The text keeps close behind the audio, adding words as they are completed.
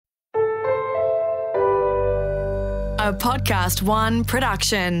A Podcast One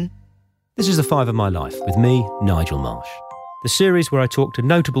production. This is The Five of My Life with me, Nigel Marsh. The series where I talk to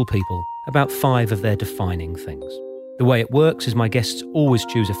notable people about 5 of their defining things. The way it works is my guests always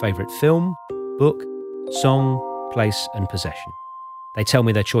choose a favourite film, book, song, place and possession. They tell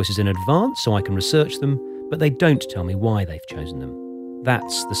me their choices in advance so I can research them, but they don't tell me why they've chosen them.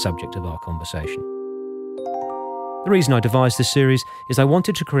 That's the subject of our conversation. The reason I devised this series is I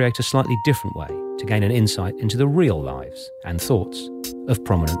wanted to create a slightly different way to gain an insight into the real lives and thoughts of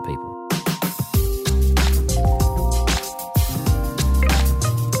prominent people.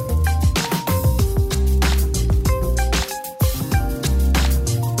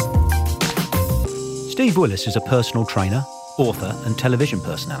 Steve Willis is a personal trainer, author and television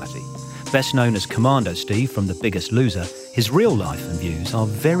personality. Best known as Commando Steve from The Biggest Loser, his real life and views are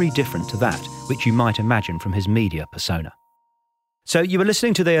very different to that which you might imagine from his media persona. So you were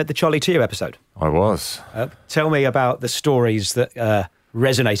listening to the Charlie Teo episode? I was. Tell me about the stories that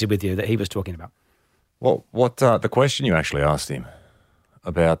resonated with you that he was talking about. What the question you actually asked him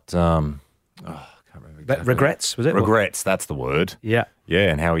about, I can't remember exactly. Regrets, was it? Regrets, that's the word. Yeah. Yeah,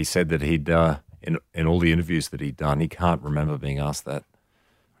 and how he said that he'd, in all the interviews that he'd done, he can't remember being asked that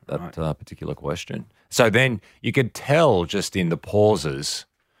particular question. So then you could tell just in the pauses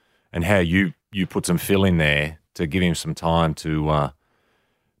and how you put some fill in there to give him some time to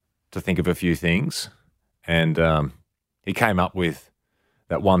think of a few things. And he came up with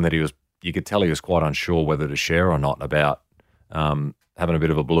that one that you could tell he was quite unsure whether to share or not about having a bit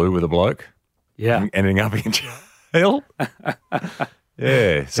of a blue with a bloke. Yeah. And ending up in jail.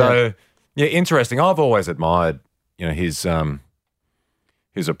 Yeah. So, yeah, interesting. I've always admired, his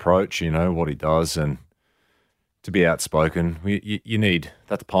approach, what he does, and to be outspoken. You need,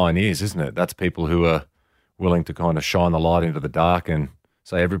 that's pioneers, isn't it? That's people who are willing to kind of shine the light into the dark and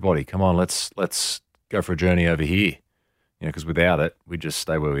say, everybody, come on, let's go for a journey over here. Because without it, we just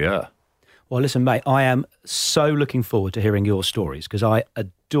stay where we are. Well, listen, mate, I am so looking forward to hearing your stories because I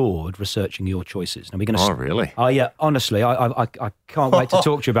adored researching your choices. Now we're going to. Oh, really? Oh, yeah. Honestly, I can't wait to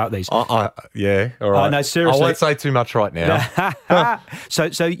talk to you about these. Yeah. All right. No, seriously. I won't say too much right now.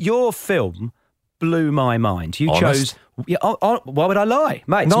 So your film blew my mind. You Honest? chose. Yeah, why would I lie,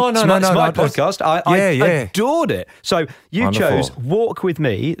 mate? No, it's no. my podcast. I adored it. So you Wonderful. chose Walk With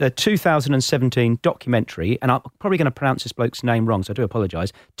Me, the 2017 documentary, and I'm probably going to pronounce this bloke's name wrong, so I do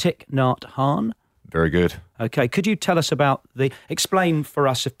apologise. Thich Nhat Hanh. Very good. Okay, could you tell us about explain for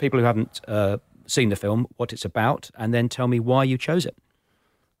us, if people who haven't seen the film, what it's about, and then tell me why you chose it?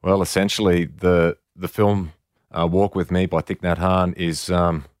 Well, essentially, the film Walk With Me by Thich Nhat Hanh is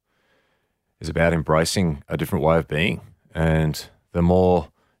about embracing a different way of being. And the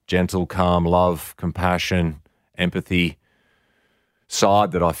more gentle, calm, love, compassion, empathy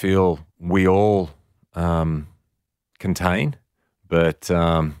side that I feel we all contain, but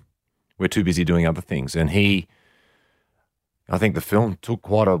we're too busy doing other things. And I think the film took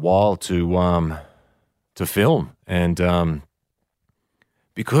quite a while to film. And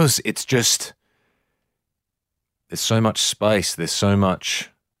because it's just, there's so much space, there's so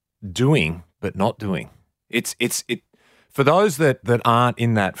much doing, but not doing. It for those that aren't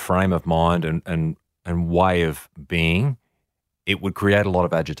in that frame of mind and way of being, it would create a lot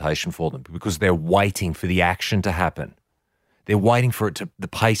of agitation for them because they're waiting for the action to happen. They're waiting for the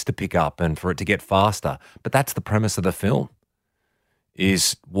pace to pick up and for it to get faster. But that's the premise of the film,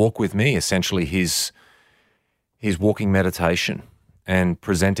 is Walk With Me, essentially his walking meditation and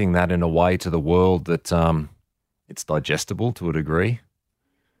presenting that in a way to the world that it's digestible to a degree.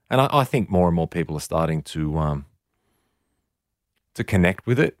 And I think more and more people are starting to connect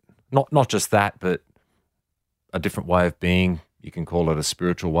with it. Not just that, but a different way of being. You can call it a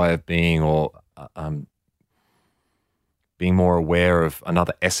spiritual way of being, or being more aware of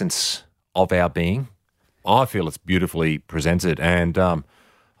another essence of our being. I feel it's beautifully presented, and I've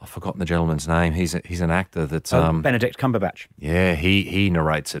forgotten the gentleman's name. He's an actor that's Benedict Cumberbatch. Yeah, he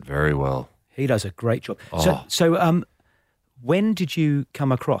narrates it very well. He does a great job. Oh. So when did you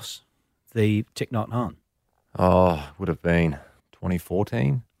come across the Thich Nhat Hanh? Oh, would have been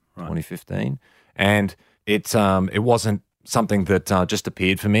 2014, Right. 2015. And it wasn't something that just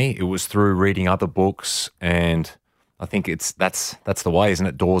appeared for me. It was through reading other books, and I think that's the way, isn't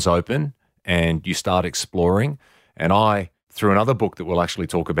it? Doors open and you start exploring. And I, through another book that we'll actually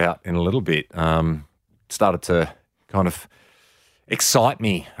talk about in a little bit, started to kind of excite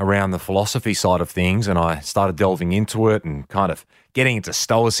me around the philosophy side of things, and I started delving into it and kind of getting into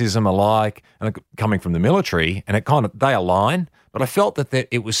stoicism alike, and coming from the military, and they align, but I felt that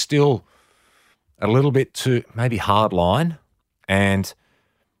it was still a little bit too maybe hard line, and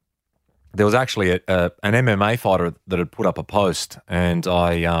there was actually an MMA fighter that had put up a post, and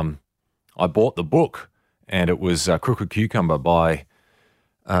I bought the book, and it was Crooked Cucumber by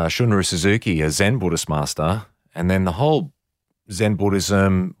Shunryu Suzuki, a Zen Buddhist master, and then the whole Zen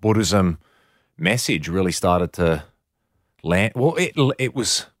Buddhism message really started to land. Well,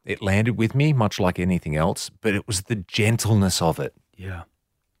 it landed with me much like anything else, but it was the gentleness of it. Yeah.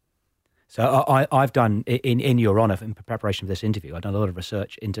 So I've done, in your honour, in preparation for this interview, I've done a lot of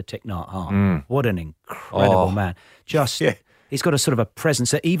research into Thich Nhat Hanh. What an incredible man. He's got a sort of a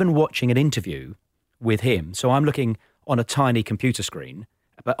presence that even watching an interview with him, so I'm looking on a tiny computer screen,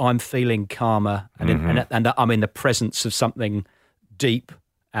 but I'm feeling calmer and I'm in the presence of something deep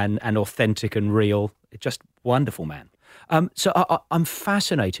and authentic and real. It's just wonderful, man. So I'm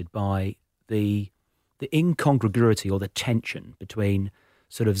fascinated by the incongruity or the tension between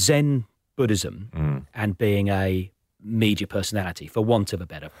sort of Zen Buddhism and being a media personality, for want of a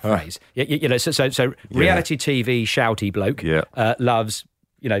better phrase. So reality TV shouty bloke loves,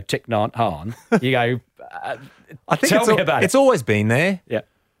 Thich Nhat Hanh. You go, I think tell me about it. It's always been there. Yeah.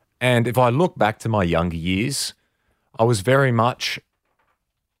 And if I look back to my younger years, I was very much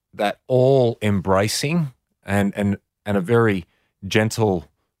that all embracing and a very gentle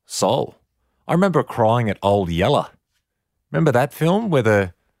soul. I remember crying at Old Yeller. Remember that film where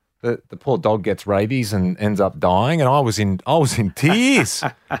the poor dog gets rabies and ends up dying, and I was in tears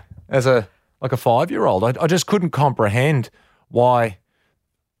as a 5-year-old. I just couldn't comprehend why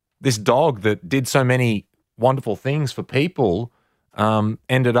this dog that did so many wonderful things for people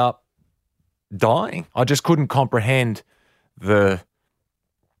ended up dying. I just couldn't comprehend that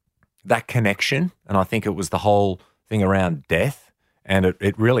connection, and I think it was the whole thing around death, and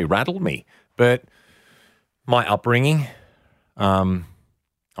it really rattled me. But my upbringing,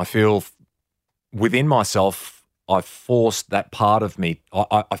 I feel within myself, I forced that part of me.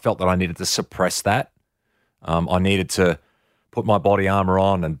 I felt that I needed to suppress that. I needed to put my body armor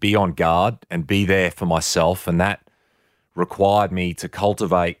on and be on guard and be there for myself, and that required me to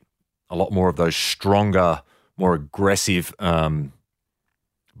cultivate a lot more of those stronger, more aggressive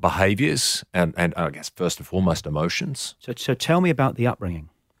behaviors and I guess first and foremost emotions. So tell me about the upbringing.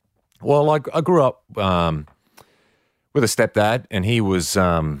 Well, I grew up with a stepdad, and he was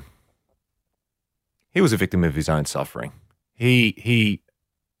a victim of his own suffering. There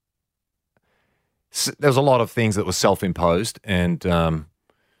was a lot of things that were self-imposed, and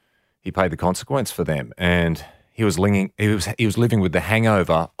he paid the consequence for them. And he was living with the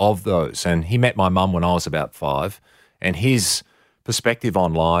hangover of those. And he met my mum when I was about 5, and his perspective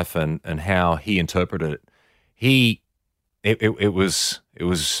on life and how he interpreted it, it was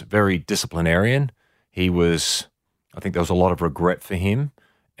very disciplinarian. I think there was a lot of regret for him,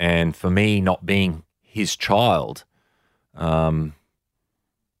 and for me not being his child, I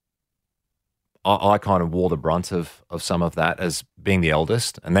kind of wore the brunt of some of that as being the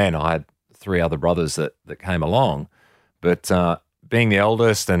eldest, and then I had 3 other brothers that came along. But being the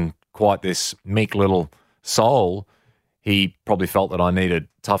eldest and quite this meek little soul, he probably felt that I needed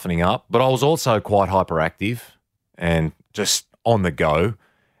toughening up. But I was also quite hyperactive and just on the go,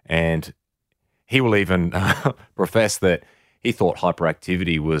 and he will even profess that he thought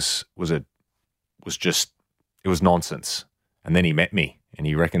hyperactivity was nonsense. And then he met me, and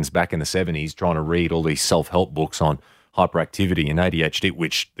he reckons back in the 70s trying to read all these self-help books on hyperactivity and ADHD,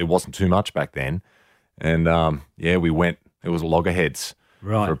 which there wasn't too much back then. And we went, it was loggerheads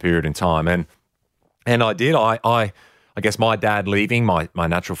for a period in time. And I did. I guess my dad leaving, my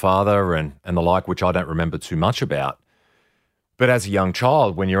natural father and the like, which I don't remember too much about. But as a young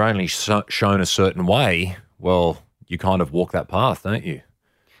child, when you're only shown a certain way, well, you kind of walk that path, don't you?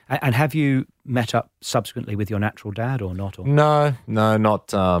 And have you met up subsequently with your natural dad or not? Or? No,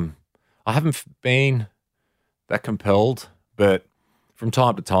 not. I haven't been that compelled, but from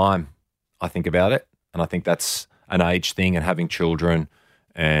time to time, I think about it, and I think that's an age thing and having children,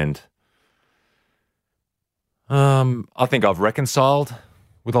 and I think I've reconciled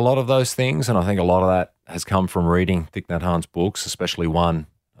with a lot of those things, and I think a lot of that has come from reading Thich Nhat Hanh's books, especially one,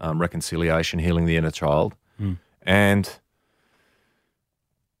 Reconciliation, Healing the Inner Child. And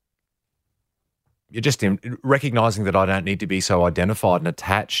you're just recognizing that I don't need to be so identified and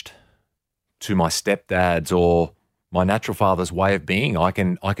attached to my stepdad's or my natural father's way of being. I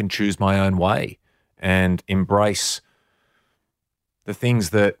can choose my own way and embrace the things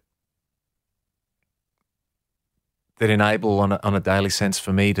that enable on a daily sense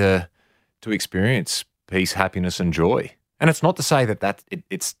for me to experience peace, happiness, and joy. And it's not to say that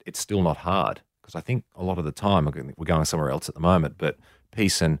it's still not hard, because I think a lot of the time we're going somewhere else at the moment, but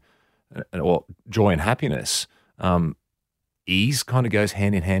peace and or joy and happiness ease kind of goes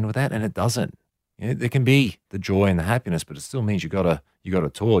hand in hand with that, and it doesn't. There can be the joy and the happiness, but it still means you got to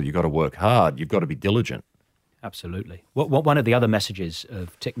toil, you got to work hard, you've got to be diligent. Absolutely. One of the other messages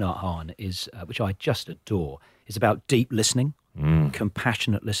of Thich Nhat Hanh is, which I just adore, is about deep listening,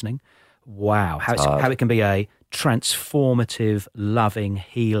 compassionate listening. Wow, how it can be a transformative, loving,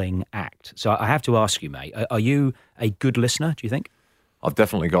 healing act. So I have to ask you, mate, are you a good listener, do you think? I've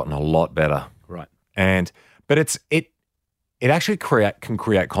definitely gotten a lot better. Right. But it actually can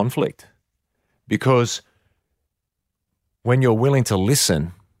create conflict, because when you're willing to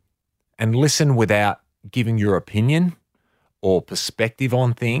listen and listen without giving your opinion or perspective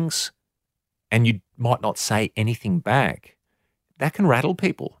on things, and you might not say anything back, that can rattle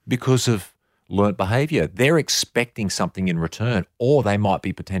people because of learnt behavior. They're expecting something in return, or they might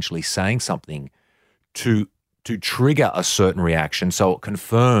be potentially saying something to trigger a certain reaction, so it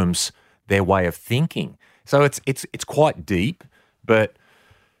confirms their way of thinking. So it's quite deep, but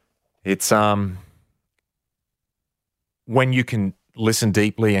it's when you can listen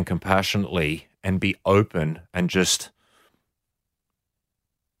deeply and compassionately and be open and just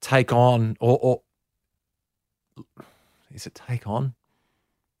take on, or is it take on?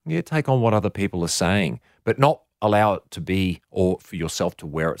 Yeah, take on what other people are saying, but not allow it to be, or for yourself to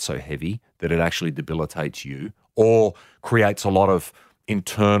wear it so heavy that it actually debilitates you or creates a lot of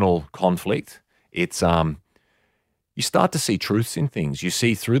internal conflict. It's you start to see truths in things. You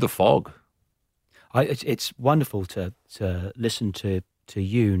see through the fog. It's wonderful to listen to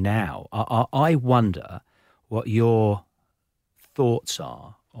you now. I wonder what your thoughts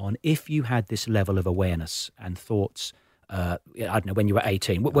are on if you had this level of awareness and thoughts, I don't know, when you were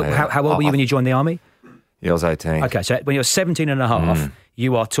 18. How old were you when you joined the army? Yeah, I was 18. Okay, so when you're 17 and a half,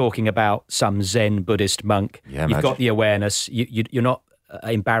 you are talking about some Zen Buddhist monk. Yeah, You've got the awareness. You're not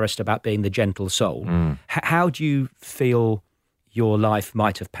embarrassed about being the gentle soul. How do you feel your life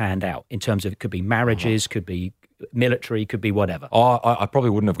might have panned out in terms of, it could be marriages, could be military, could be whatever? I probably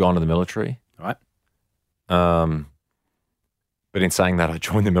wouldn't have gone to the military. Right. But in saying that, I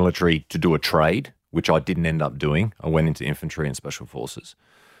joined the military to do a trade, which I didn't end up doing. I went into infantry and special forces.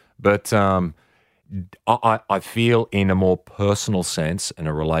 But I feel in a more personal sense and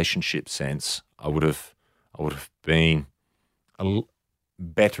a relationship sense, I would have been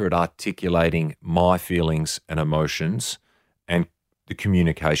better at articulating my feelings and emotions and the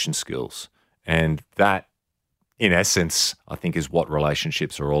communication skills. And that, in essence, I think is what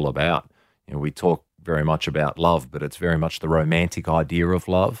relationships are all about. You know, we talk very much about love, but it's very much the romantic idea of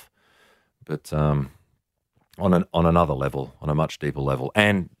love, but on another level, on a much deeper level.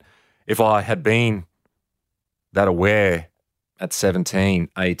 And if I had been that aware at 17,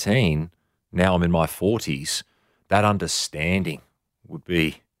 18, now I'm in my 40s, that understanding would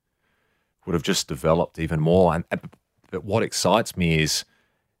have just developed even more. But what excites me is,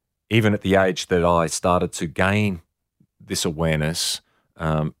 even at the age that I started to gain this awareness,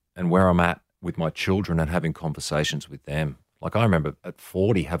 and where I'm at with my children and having conversations with them. Like, I remember at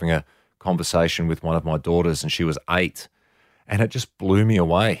 40 having a conversation with one of my daughters, and she was 8, and it just blew me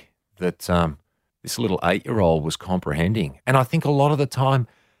away that this little 8-year-old was comprehending. And I think a lot of the time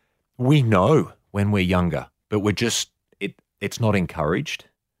we know when we're younger, but we're just, it's not encouraged.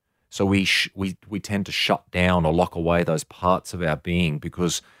 So we tend to shut down or lock away those parts of our being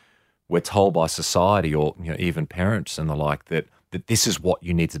because we're told by society, or even parents and the like, that this is what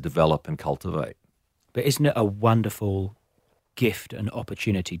you need to develop and cultivate. But isn't it a wonderful gift and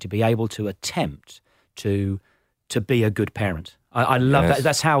opportunity to be able to attempt to be a good parent? I love that.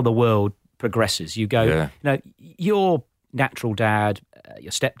 That's how the world progresses. You go, your natural dad,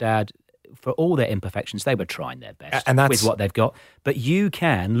 your stepdad, for all their imperfections, they were trying their best with what they've got. But you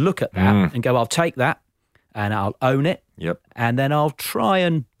can look at that and go, I'll take that and I'll own it. Yep. And then I'll try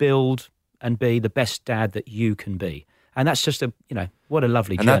and build and be the best dad that you can be. And that's just what a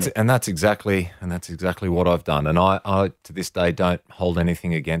lovely journey. And that's exactly what I've done. And I to this day don't hold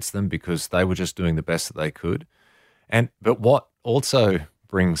anything against them, because they were just doing the best that they could. But what also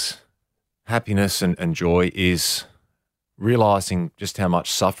brings happiness and joy is realizing just how much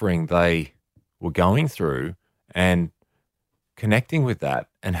suffering they were going through and connecting with that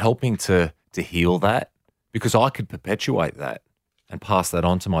and helping to heal that, because I could perpetuate that and pass that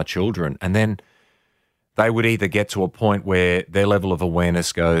on to my children. And then they would either get to a point where their level of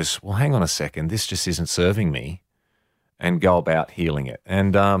awareness goes, well, hang on a second, this just isn't serving me, and go about healing it.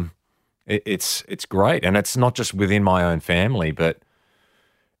 And it's great. And it's not just within my own family, but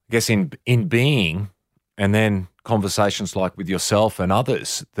I guess in being, and then conversations like with yourself and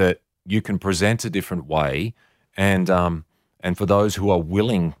others, that you can present a different way, and for those who are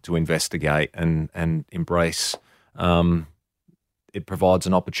willing to investigate and embrace it provides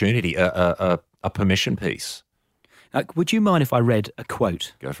an opportunity, a permission piece. Would you mind if I read a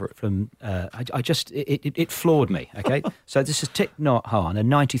quote? Go for it. From it floored me. Okay, so this is Thich Nhat Hanh, a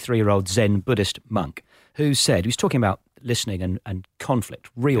 93-year-old Zen Buddhist monk, who said, he was talking about listening and conflict,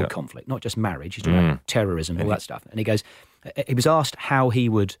 real conflict, not just marriage. He's talking about terrorism and all that stuff. And he goes, he was asked how he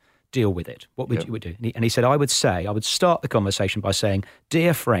would deal with it. What would you do? And he said, I would start the conversation by saying,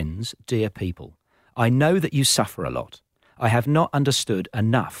 dear friends, dear people, I know that you suffer a lot. I have not understood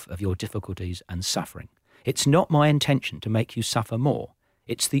enough of your difficulties and suffering. It's not my intention to make you suffer more.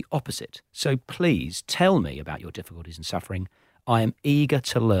 It's the opposite. So please tell me about your difficulties and suffering. I am eager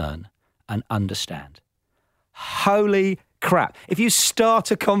to learn and understand. Holy crap. If you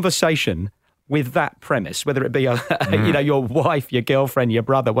start a conversation with that premise, whether it be your wife, your girlfriend, your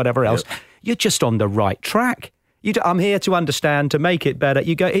brother, whatever else, you're just on the right track. I'm here to understand, to make it better.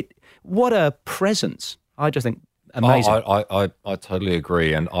 What a presence. I just think amazing. I totally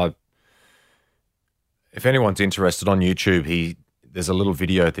agree. And if anyone's interested on YouTube, there's a little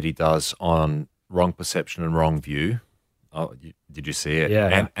video that he does on wrong perception and wrong view. Oh, did you see it?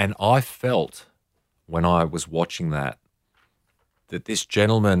 Yeah. And I felt when I was watching that this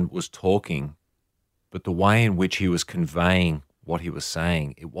gentleman was talking, but the way in which he was conveying what he was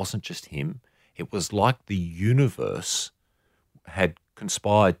saying, it wasn't just him. It was like the universe had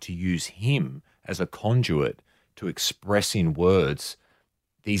conspired to use him as a conduit to express in words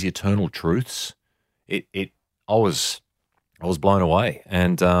these eternal truths. I was blown away,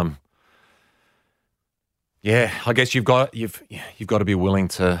 and I guess you've got to be willing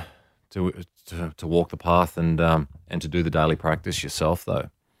to walk the path and to do the daily practice yourself, though.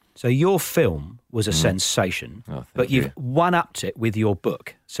 So your film was a sensation, but you've one-upped it with your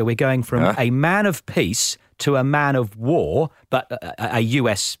book. So we're going from a man of peace to a man of war, but a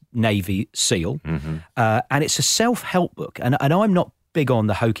US Navy SEAL, and it's a self-help book. And I'm not big on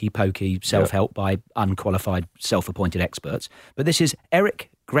the hokey-pokey self-help by unqualified self-appointed experts, but this is Eric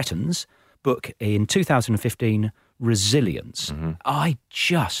Gretton's book in 2015, Resilience. I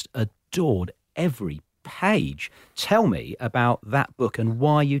just adored every page. Tell me about that book and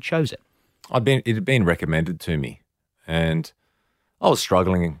why you chose it. It had been recommended to me, and I was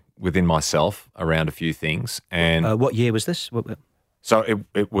struggling within myself around a few things. And what year was this? So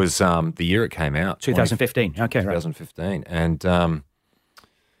it was the year it came out. 2015. Okay, 2015. Right. And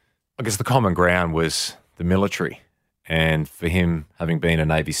I guess the common ground was the military, and for him having been a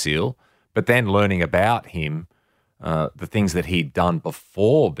Navy SEAL, but then learning about him, the things that he'd done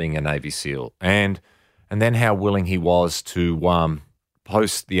before being a Navy SEAL, and then how willing he was to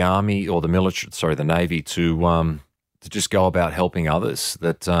post the Army or the Navy to just go about helping others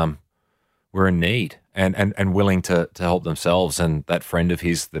that were in need and willing to help themselves, and that friend of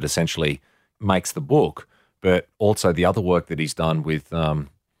his that essentially makes the book, but also the other work that he's done with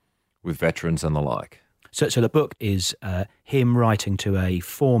veterans and the like. So the book is him writing to a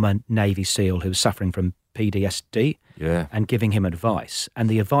former Navy SEAL who was suffering from PTSD and giving him advice. And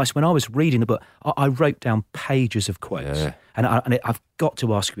the advice, when I was reading the book, I wrote down pages of quotes. And I've got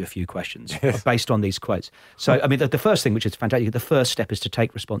to ask you a few questions based on these quotes. So, I mean, the first thing, which is fantastic, the first step is to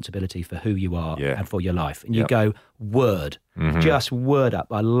take responsibility for who you are and for your life. And you go, word, just word up.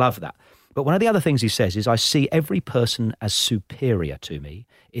 I love that. But one of the other things he says is, I see every person as superior to me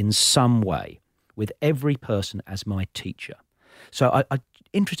in some way, with every person as my teacher. So I'm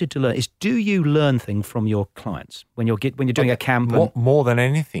interested to learn, do you learn things from your clients when you're doing a camp? More than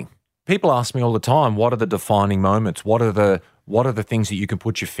anything. People ask me all the time, what are the defining moments? What are the things that you can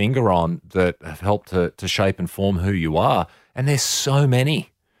put your finger on that have helped to shape and form who you are? And there's so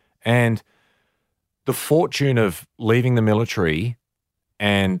many. And the fortune of leaving the military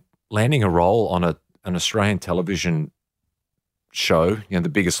and landing a role on an Australian television show, The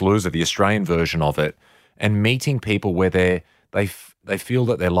Biggest Loser, the Australian version of it, and meeting people where they feel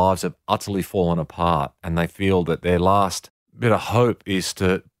that their lives have utterly fallen apart, and they feel that their last bit of hope is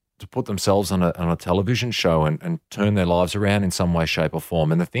to put themselves on a television show and turn their lives around in some way, shape, or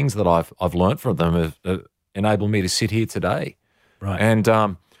form. And the things that I've learned from them have enabled me to sit here today. Right.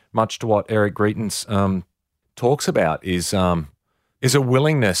 And much to what Eric Greeton's talks about is a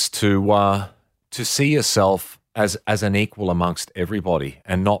willingness to see yourself as an equal amongst everybody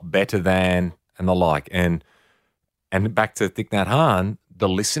and not better than and the like. And back to Thich Nhat Hanh, the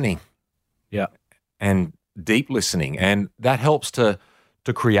listening. Yeah. And deep listening. And that helps to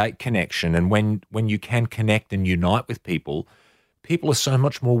create connection. And when you can connect and unite with people are so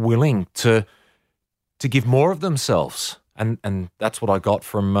much more willing to give more of themselves. And that's what I got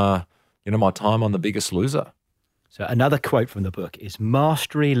from my time on The Biggest Loser. So another quote from the book is,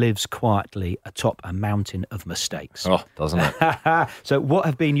 mastery lives quietly atop a mountain of mistakes. Oh, doesn't it? So what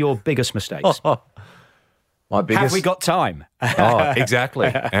have been your biggest mistakes? My biggest. Have we got time? Oh, exactly.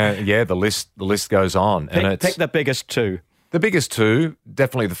 Yeah, the list goes on. Pick the biggest two. The biggest two,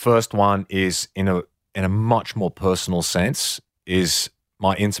 definitely the first one is in a much more personal sense, is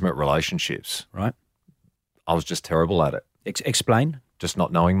my intimate relationships. Right. I was just terrible at it. Explain. Just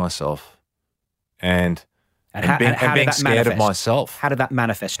not knowing myself. And how being did that scared of manifest? myself. How did that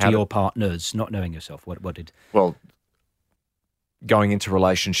manifest to your partners, not knowing yourself? What did... Well, going into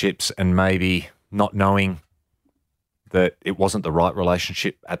relationships and maybe not knowing that it wasn't the right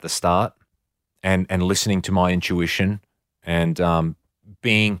relationship at the start, and listening to my intuition, and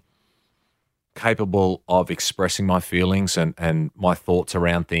being capable of expressing my feelings and my thoughts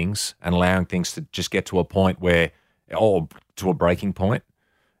around things, and allowing things to just get to a point where, or to a breaking point.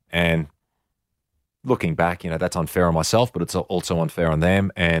 And looking back, that's unfair on myself, but it's also unfair on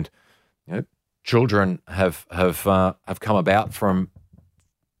them. And children have come about from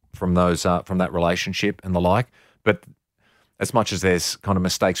that relationship and the like. But as much as there's kind of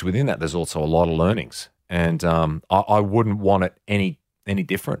mistakes within that, there's also a lot of learnings. And I wouldn't want it any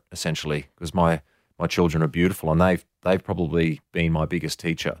different, essentially, because my children are beautiful, and they've probably been my biggest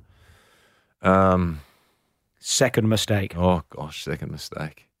teacher. Second mistake. Oh gosh, second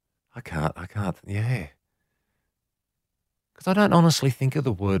mistake. I can't. Yeah, because I don't honestly think of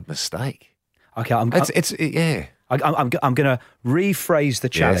the word mistake. Okay, yeah. I'm going to rephrase the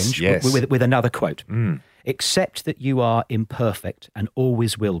challenge Yes. with another quote. Accept that you are imperfect and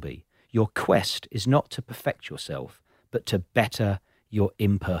always will be. Your quest is not to perfect yourself, but to better your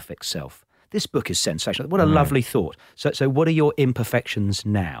imperfect self. This book is sensational. What a lovely thought. So what are your imperfections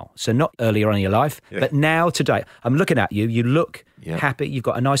now? So not earlier on in your life, but now, today. I'm looking at you. You look happy. You've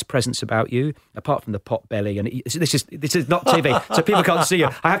got a nice presence about you, apart from the pot belly. And this is not TV, so people can't see you.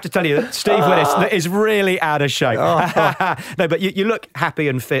 I have to tell you that Steve Willis is really out of shape. No, but you look happy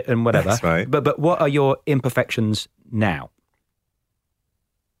and fit and whatever. That's right. But what are your imperfections now?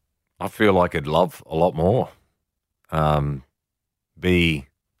 I feel like I'd love a lot more. Be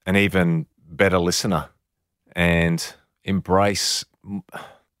an even better listener and embrace,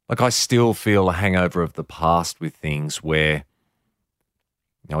 like, I still feel a hangover of the past with things where,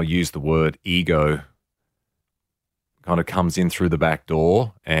 I'll use the word ego, kind of comes in through the back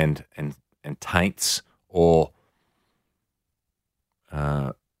door and taints or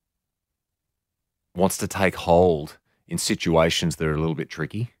wants to take hold in situations that are a little bit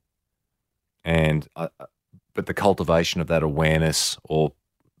tricky. And but the cultivation of that awareness, or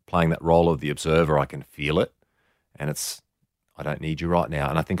playing that role of the observer, I can feel it, and I don't need you right now.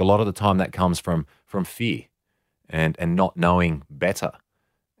 And I think a lot of the time that comes from fear and not knowing better.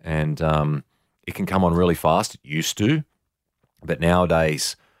 And it can come on really fast. It used to, but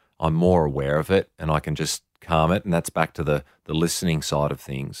nowadays I'm more aware of it, and I can just calm it. And that's back to the listening side of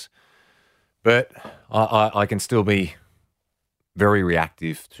things. But I can still be very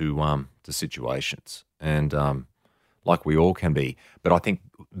reactive to situations, and like we all can be. But I think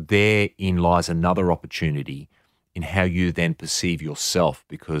therein lies another opportunity in how you then perceive yourself,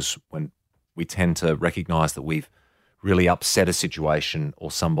 because when we tend to recognize that we've really upset a situation or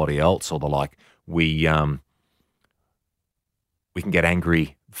somebody else or the like, we can get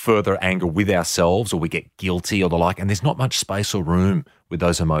further anger with ourselves, or we get guilty or the like, and there's not much space or room with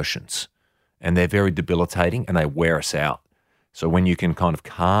those emotions, and they're very debilitating and they wear us out. So when you can kind of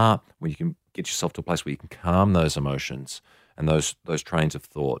when you can get yourself to a place where you can calm those emotions and those trains of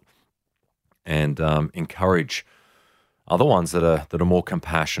thought, and encourage other ones that are more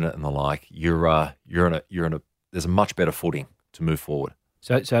compassionate and the like, you're in a there's a much better footing to move forward.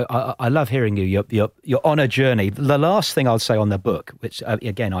 So I love hearing you. You're on a journey. The last thing I'll say on the book, which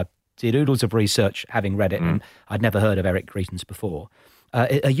again I did oodles of research having read it, and I'd never heard of Eric Greitens before.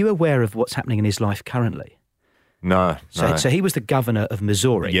 Are you aware of what's happening in his life currently? No. So he was the governor of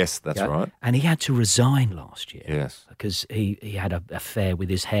Missouri. Yes, that's right. And he had to resign last year. Yes. Because he had an affair with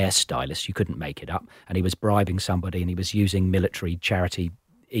his hairstylist. You couldn't make it up. And he was bribing somebody, and he was using military charity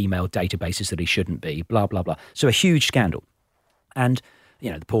email databases that he shouldn't be, blah, blah, blah. So a huge scandal. And,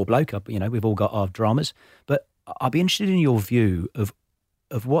 the poor bloke, we've all got our dramas. But I'd be interested in your view of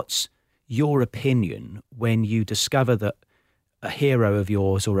what's your opinion when you discover that a hero of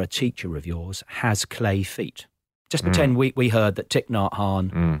yours or a teacher of yours has clay feet. Just pretend we heard that Thich Nhat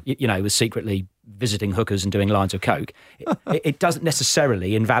Hanh, was secretly visiting hookers and doing lines of coke. It doesn't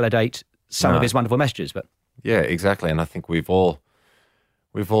necessarily invalidate some of his wonderful messages, but yeah, exactly. And I think we've all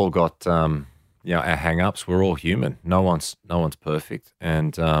got our hang-ups. We're all human. No one's perfect,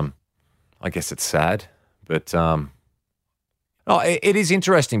 and I guess it's sad, But it is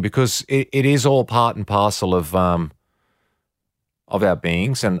interesting because it is all part and parcel of our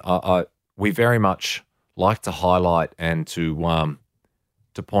beings, and we very much like to highlight and to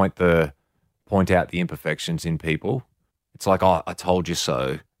point out the imperfections in people. It's like, oh, I told you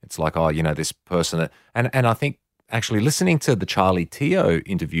so. It's like, oh, this person, and I think actually listening to the Charlie Teo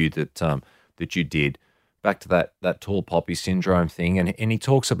interview that you did, back to that tall poppy syndrome thing, and he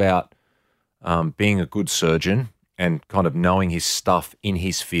talks about being a good surgeon and kind of knowing his stuff in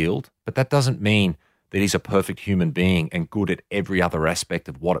his field, but that doesn't mean that he's a perfect human being and good at every other aspect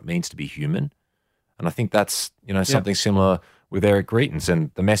of what it means to be human. And I think that's, something similar with Eric Greitens and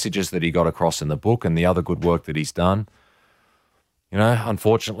the messages that he got across in the book and the other good work that he's done.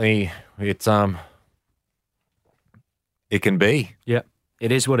 Unfortunately, it can be. Yeah,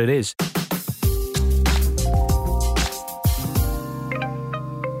 it is what it is.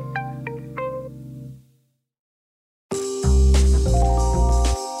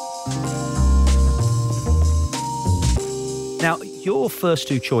 Now, your first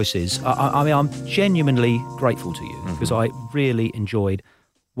two choices, I mean, I'm genuinely grateful to you because I really enjoyed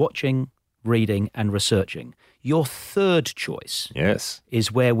watching, reading and researching. Your third choice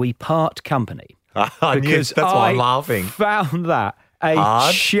is where we part company. Because that's why I'm laughing. Found that a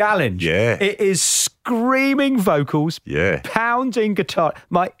challenge. Yeah. It is screaming vocals, pounding guitar.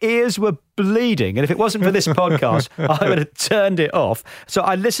 My ears were bleeding, and if it wasn't for this podcast, I would have turned it off. So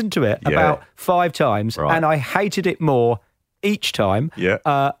I listened to it about 5 times, and I hated it more each time.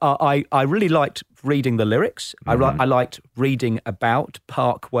 I really liked reading the lyrics. I liked reading about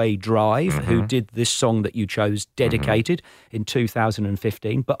Parkway Drive, who did this song that you chose, Dedicated, in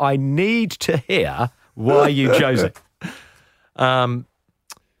 2015. But I need to hear why you chose it. I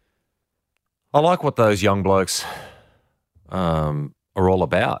like what those young blokes are all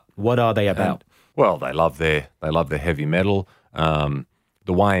about. What are they about? Well, they love their heavy metal, the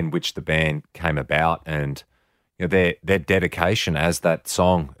way in which the band came about, and their dedication, as that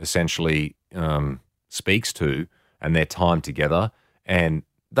song essentially speaks to, and their time together. And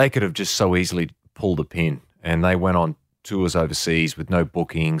they could have just so easily pulled a pin, and they went on tours overseas with no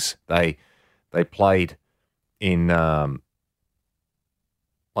bookings. They played in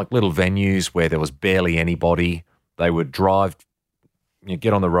like little venues where there was barely anybody. They would drive,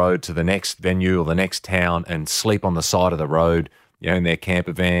 get on the road to the next venue or the next town and sleep on the side of the road, in their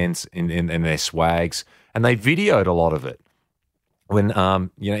camper vans, in their swags. And they videoed a lot of it when,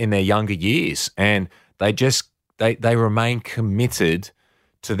 in their younger years. And they remained committed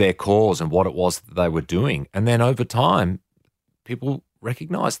to their cause and what it was that they were doing. And then over time, people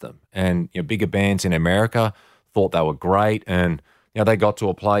recognized them. And, bigger bands in America thought they were great. And, they got to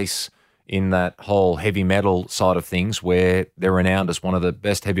a place in that whole heavy metal side of things where they're renowned as one of the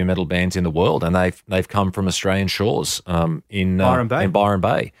best heavy metal bands in the world. And they've come from Australian shores in Byron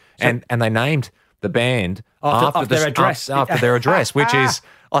Bay. So, and they named the band after their address, which is,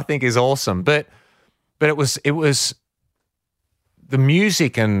 I think, is awesome. But it was the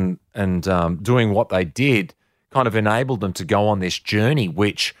music and doing what they did kind of enabled them to go on this journey,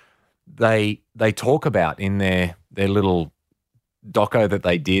 which they talk about in their little doco that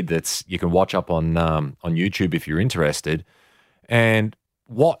they did. That's you can watch up on YouTube if you're interested. And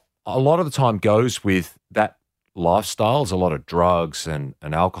what a lot of the time goes with that lifestyle is a lot of drugs and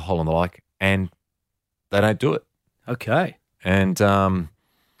alcohol and the like, and they don't do it. Okay. And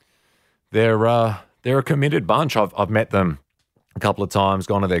they're a committed bunch. I've met them a couple of times,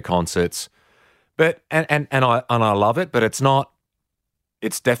 gone to their concerts, but and I love it. But it's not.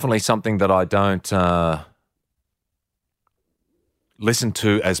 It's definitely something that I don't listen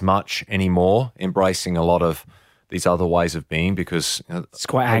to as much anymore. Embracing a lot of these other ways of being because it's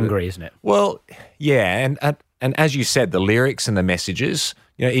quite angry, isn't it? Well, yeah, and as you said, the lyrics and the messages,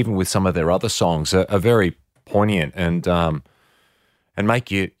 even with some of their other songs, are very poignant and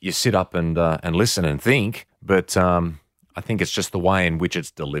make you sit up and listen and think. But I think it's just the way in which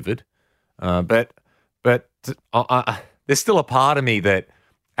it's delivered. But there's still a part of me that,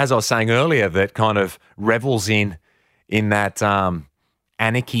 as I was saying earlier, that kind of revels in that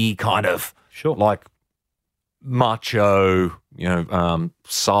anarchy kind of like macho,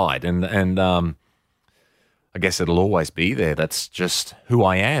 side, and I guess it'll always be there. That's just who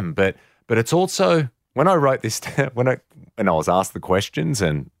I am. But it's also, when I wrote this, when I was asked the questions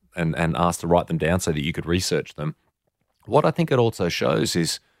and asked to write them down so that you could research them, what I think it also shows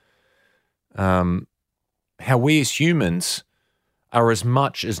is how we as humans are, as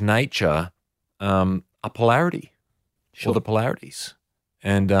much as nature, a polarity, or the polarities,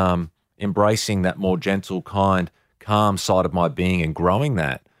 and embracing that more gentle, kind, calm side of my being and growing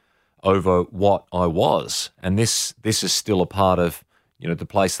that over what I was. And this is still a part of, the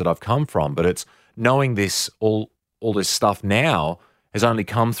place that I've come from. But it's knowing this, all this stuff now has only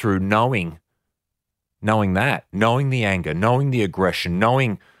come through knowing the anger, knowing the aggression,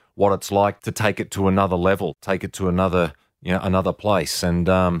 knowing what it's like to take it to another level, take it to another place. And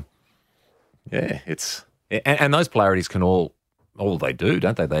and those polarities can all they do,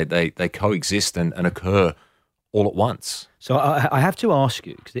 don't they? They coexist and occur all at once. So I have to ask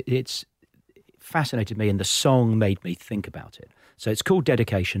you, because it's fascinated me and the song made me think about it. So it's called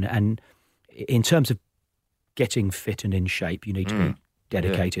Dedication, and in terms of getting fit and in shape, you need to be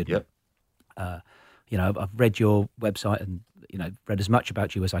dedicated. Yeah, yep. I've read your website and, read as much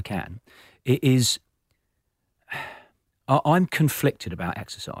about you as I can. It is, I'm conflicted about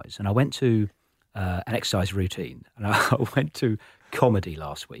exercise, and I went to an exercise routine, and I went to comedy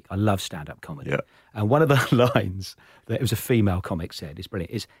last week. I love stand-up comedy. Yeah. And one of the lines that it was a female comic said is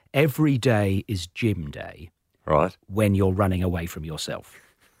brilliant, is every day is gym day. Right. When you're running away from yourself.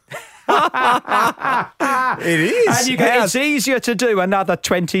 It is. And you go, it's easier to do another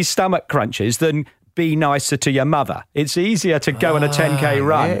 20 stomach crunches than be nicer to your mother. It's easier to go on a 10K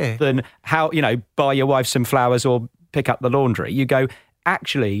run than buy your wife some flowers or pick up the laundry. You go,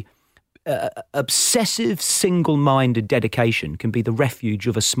 actually, obsessive, single-minded dedication can be the refuge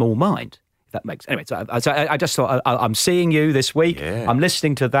of a small mind. That makes anyway. So I just thought I'm seeing you this week. Yeah. I'm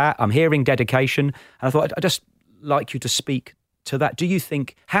listening to that. I'm hearing dedication, and I thought I'd just like you to speak to that. Do you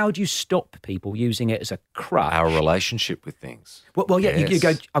think? How do you stop people using it as a crutch? Our relationship with things. Well, yeah. Yes. You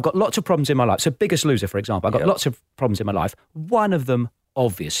go. I've got lots of problems in my life. So, Biggest Loser, for example. I've got lots of problems in my life. One of them,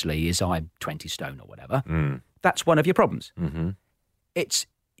 obviously, is I'm 20 stone or whatever. That's one of your problems. Mm-hmm.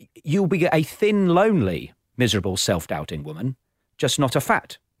 You'll be a thin, lonely, miserable, self-doubting woman, just not a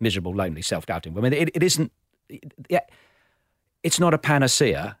fat, miserable, lonely, self-doubting woman. It isn't. It's not a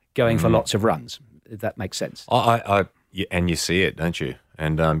panacea going for lots of runs. If that makes sense. And you see it, don't you?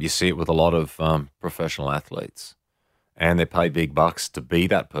 And you see it with a lot of professional athletes, and they pay big bucks to be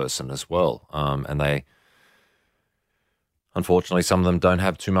that person as well. And they, unfortunately, some of them don't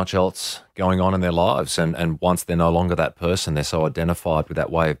have too much else going on in their lives. And once they're no longer that person, they're so identified with that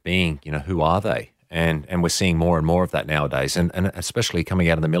way of being. Who are they? And we're seeing more and more of that nowadays, and especially coming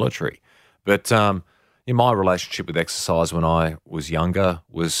out of the military. But in my relationship with exercise when I was younger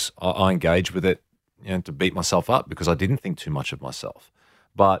was I engaged with it to beat myself up because I didn't think too much of myself.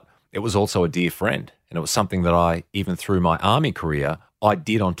 But it was also a dear friend, and it was something that I, even through my army career, I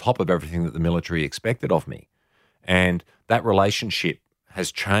did on top of everything that the military expected of me. And that relationship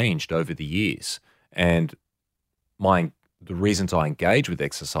has changed over the years. And the reasons I engage with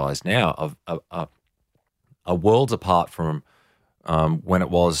exercise now are worlds apart from when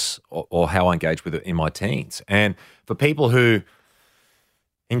it was or how I engaged with it in my teens. And for people who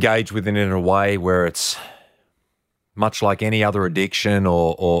engage with it in a way where it's much like any other addiction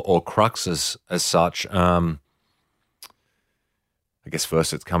or crux as such, I guess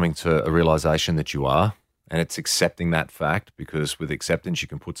first it's coming to a realization that you are, and it's accepting that fact, because with acceptance you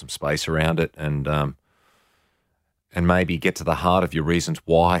can put some space around it and maybe get to the heart of your reasons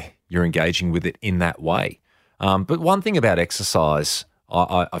why you're engaging with it in that way. But one thing about exercise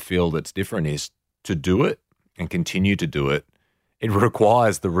I feel that's different is to do it and continue to do it. It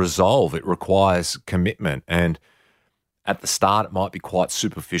requires the resolve. It requires commitment. And at the start, it might be quite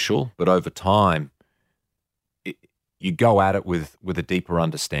superficial, but over time, you go at it with a deeper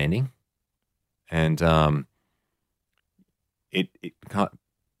understanding. And it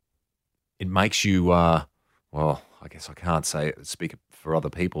makes you, well, I guess I can't speak for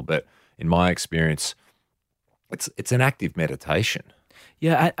other people, but in my experience, it's an active meditation.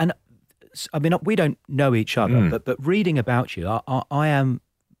 Yeah, and I mean, we don't know each other, but reading about you, I am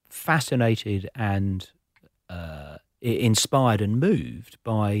fascinated and inspired and moved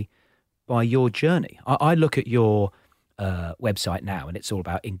by your journey. I look at your website now, and it's all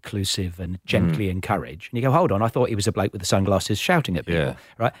about inclusive and gently encourage. And you go, hold on, I thought he was a bloke with the sunglasses shouting at people,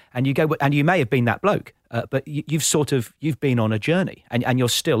 right? And you go, and you may have been that bloke, but you've been on a journey, and you're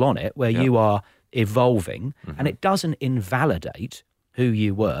still on it, where you are evolving, and it doesn't invalidate who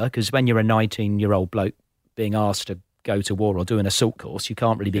you were, because when you're a 19-year-old bloke being asked to go to war or do an assault course, you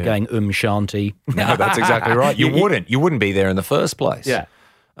can't really be going shanty. No, that's exactly right. You wouldn't be there in the first place. Yeah.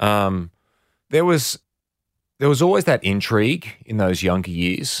 There was always that intrigue in those younger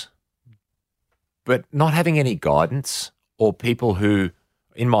years, but not having any guidance or people who,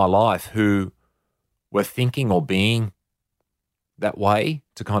 in my life, who were thinking or being that way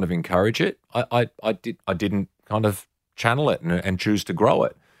to kind of encourage it. I didn't kind of channel it and choose to grow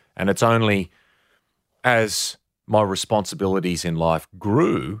it. And it's only as my responsibilities in life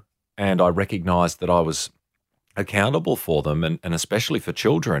grew and I recognized that I was accountable for them, and especially for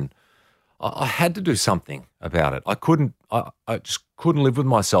children, I had to do something about it. I just couldn't live with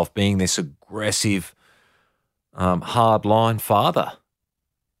myself being this aggressive, hard-line father.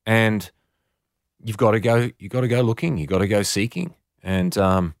 And you've got to go looking, you've got to go seeking. And,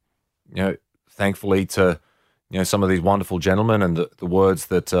 thankfully to, some of these wonderful gentlemen and the words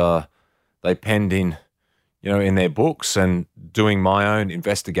that they penned in their books, and doing my own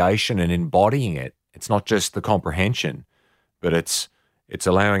investigation and embodying it. It's not just the comprehension, but it's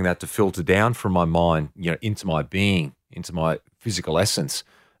allowing that to filter down from my mind, into my being, into my physical essence,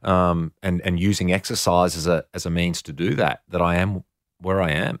 and using exercise as a means to do that I am where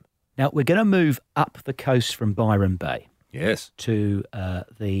I am. Now, we're going to move up the coast from Byron Bay. Yes. To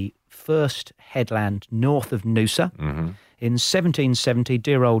the first headland north of Noosa. Mm-hmm. In 1770,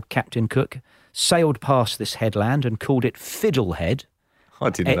 dear old Captain Cook sailed past this headland and called it Fiddlehead. I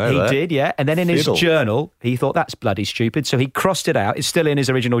didn't know that. He did, yeah. And then in his journal, he thought, that's bloody stupid. So he crossed it out. It's still in his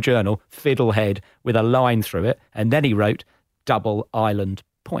original journal, Fiddlehead, with a line through it. And then he wrote Double Island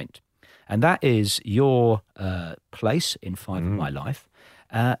Point. And that is your place in Five of My Life.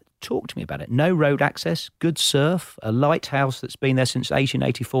 Talk to me about it. No road access, good surf, a lighthouse that's been there since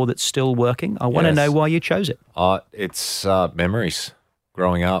 1884 that's still working. I want to know why you chose it. It's memories,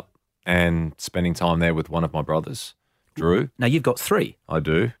 growing up and spending time there with one of my brothers, Drew. Now, you've got three. I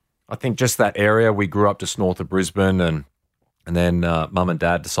do. I think just that area, we grew up just north of Brisbane, and then Mum and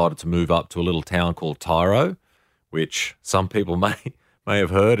Dad decided to move up to a little town called Tyro, which some people may have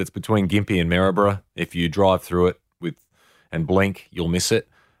heard. It's between Gympie and Maryborough. If you drive through it and blink, you'll miss it.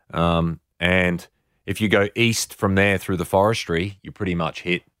 And if you go east from there through the forestry, you pretty much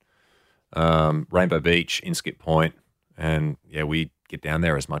hit Rainbow Beach, Inskip Point, and we get down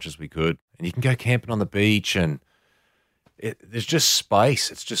there as much as we could. And you can go camping on the beach, and there's just space.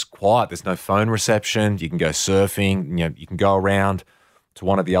 It's just quiet. There's no phone reception. You can go surfing. You can go around to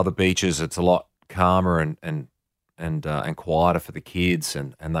one of the other beaches. It's a lot calmer and quieter for the kids,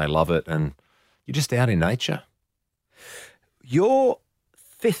 and they love it. And you're just out in nature. Your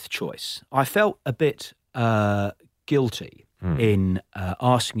fifth choice, I felt a bit guilty in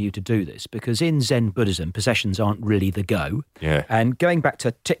asking you to do this, because in Zen Buddhism, possessions aren't really the go. Yeah. And going back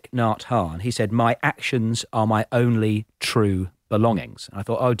to Thich Nhat Hanh, he said, my actions are my only true belongings. And I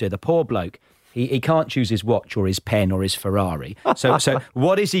thought, oh dear, the poor bloke, he can't choose his watch or his pen or his Ferrari. So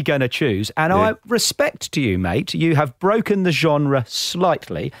what is he going to choose? And I respect to you, mate. You have broken the genre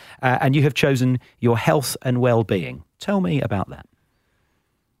slightly, and you have chosen your health and well-being. Tell me about that.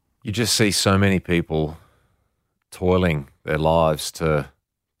 You just see so many people toiling their lives to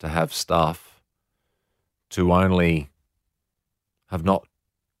have stuff, to only have not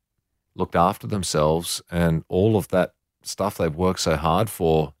looked after themselves, and all of that stuff they've worked so hard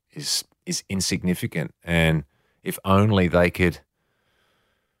for is insignificant. And if only they could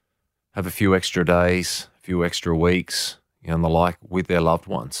have a few extra days, a few extra weeks, and the like with their loved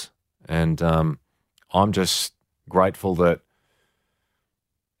ones. And I'm just grateful that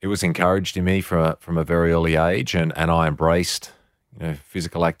it was encouraged in me from a very early age, and I embraced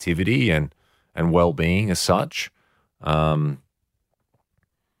physical activity and well-being as such,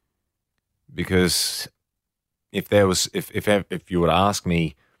 because if you were to ask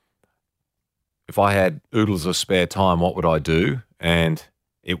me if I had oodles of spare time, what would I do? And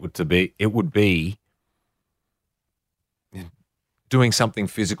it would be doing something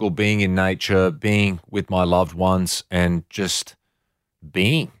physical, being in nature, being with my loved ones, and just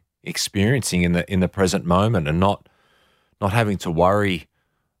experiencing in the present moment, and not having to worry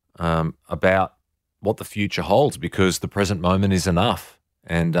about what the future holds, because the present moment is enough.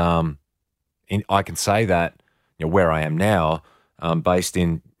 And I can say that where I am now, based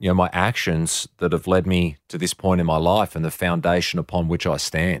in my actions that have led me to this point in my life, and the foundation upon which I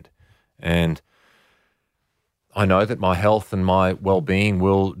stand. And I know that my health and my well-being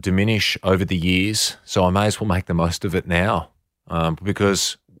will diminish over the years, so I may as well make the most of it now.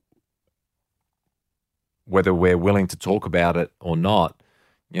 Because whether we're willing to talk about it or not,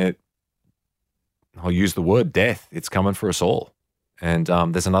 I'll use the word death. It's coming for us all. And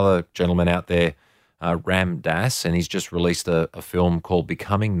there's another gentleman out there, Ram Dass, and he's just released a film called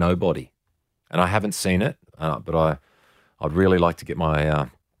Becoming Nobody. And I haven't seen it, but I'd really like to get my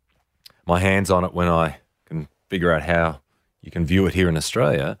hands on it when I can figure out how you can view it here in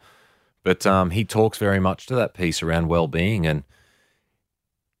Australia. But he talks very much to that piece around well-being, and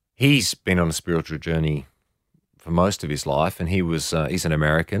he's been on a spiritual journey for most of his life, and he's an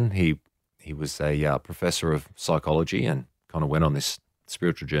American. He was a professor of psychology and kind of went on this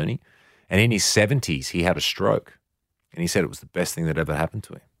spiritual journey. And in his 70s, he had a stroke, and he said it was the best thing that ever happened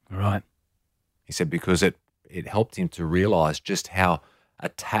to him. Right. He said because it helped him to realize just how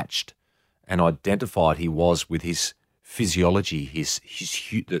attached and identified he was with his physiology,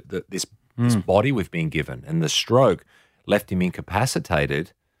 this body we've been given. And the stroke left him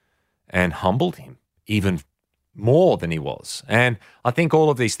incapacitated and humbled him even more than he was. And I think all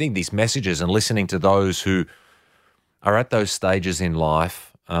of these things, these messages, and listening to those who are at those stages in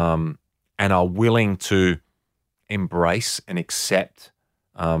life and are willing to embrace and accept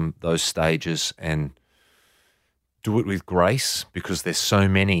those stages and do it with grace, because there's so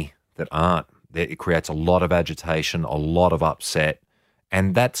many that aren't. It creates a lot of agitation, a lot of upset,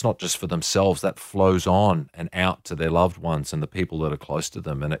 and that's not just for themselves. That flows on and out to their loved ones and the people that are close to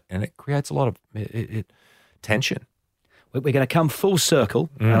them, and it creates a lot of tension. We're going to come full circle,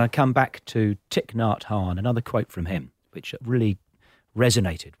 and I come back to Thich Nhat Hanh, another quote from him, which really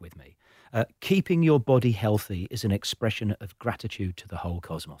resonated with me. Keeping your body healthy is an expression of gratitude to the whole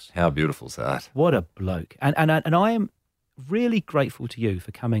cosmos. How beautiful is that? What a bloke. And I am really grateful to you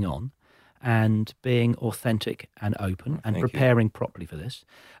for coming on and being authentic and open and preparing properly for this.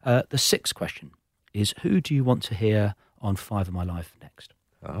 The sixth question is, who do you want to hear on Five of My Life next?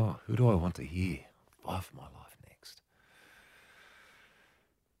 Oh, who do I want to hear? Five of My Life next.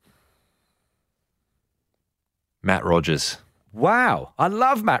 Matt Rogers. Wow, I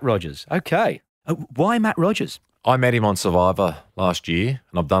love Matt Rogers. Okay. Why Matt Rogers? I met him on Survivor last year,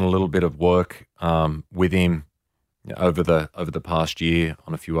 and I've done a little bit of work with him over the past year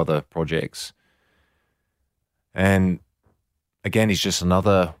on a few other projects. And again, he's just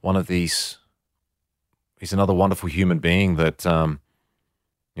another one of these. He's another wonderful human being that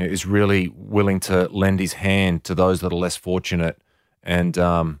is really willing to lend his hand to those that are less fortunate, and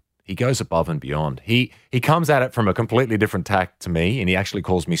he goes above and beyond. He comes at it from a completely different tack to me, and he actually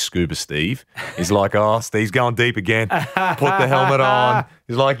calls me Scuba Steve. He's like, "Oh, Steve's going deep again. Put the helmet on."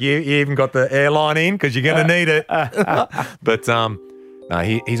 He's like, "You even got the airline in because you're going to need it." But no,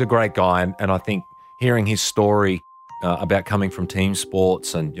 he's a great guy, and I think hearing his story about coming from team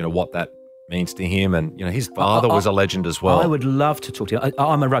sports and what that means to him, and his father was a legend as well. I would love to talk to you.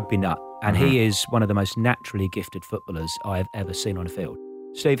 I'm a rugby nut, and he is one of the most naturally gifted footballers I have ever seen on a field.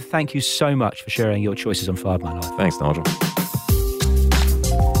 Steve, thank you so much for sharing your choices on Five of My Life. Thanks, Nigel.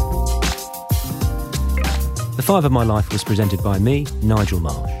 The Five of My Life was presented by me, Nigel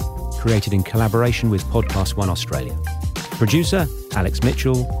Marsh, created in collaboration with Podcast One Australia. Producer, Alex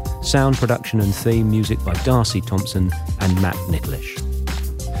Mitchell. Sound production and theme music by Darcy Thompson and Matt Nicholish.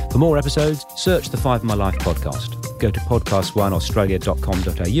 For more episodes, search the Five of My Life podcast. Go to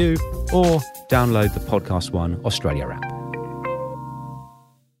podcastoneaustralia.com.au or download the Podcast One Australia app.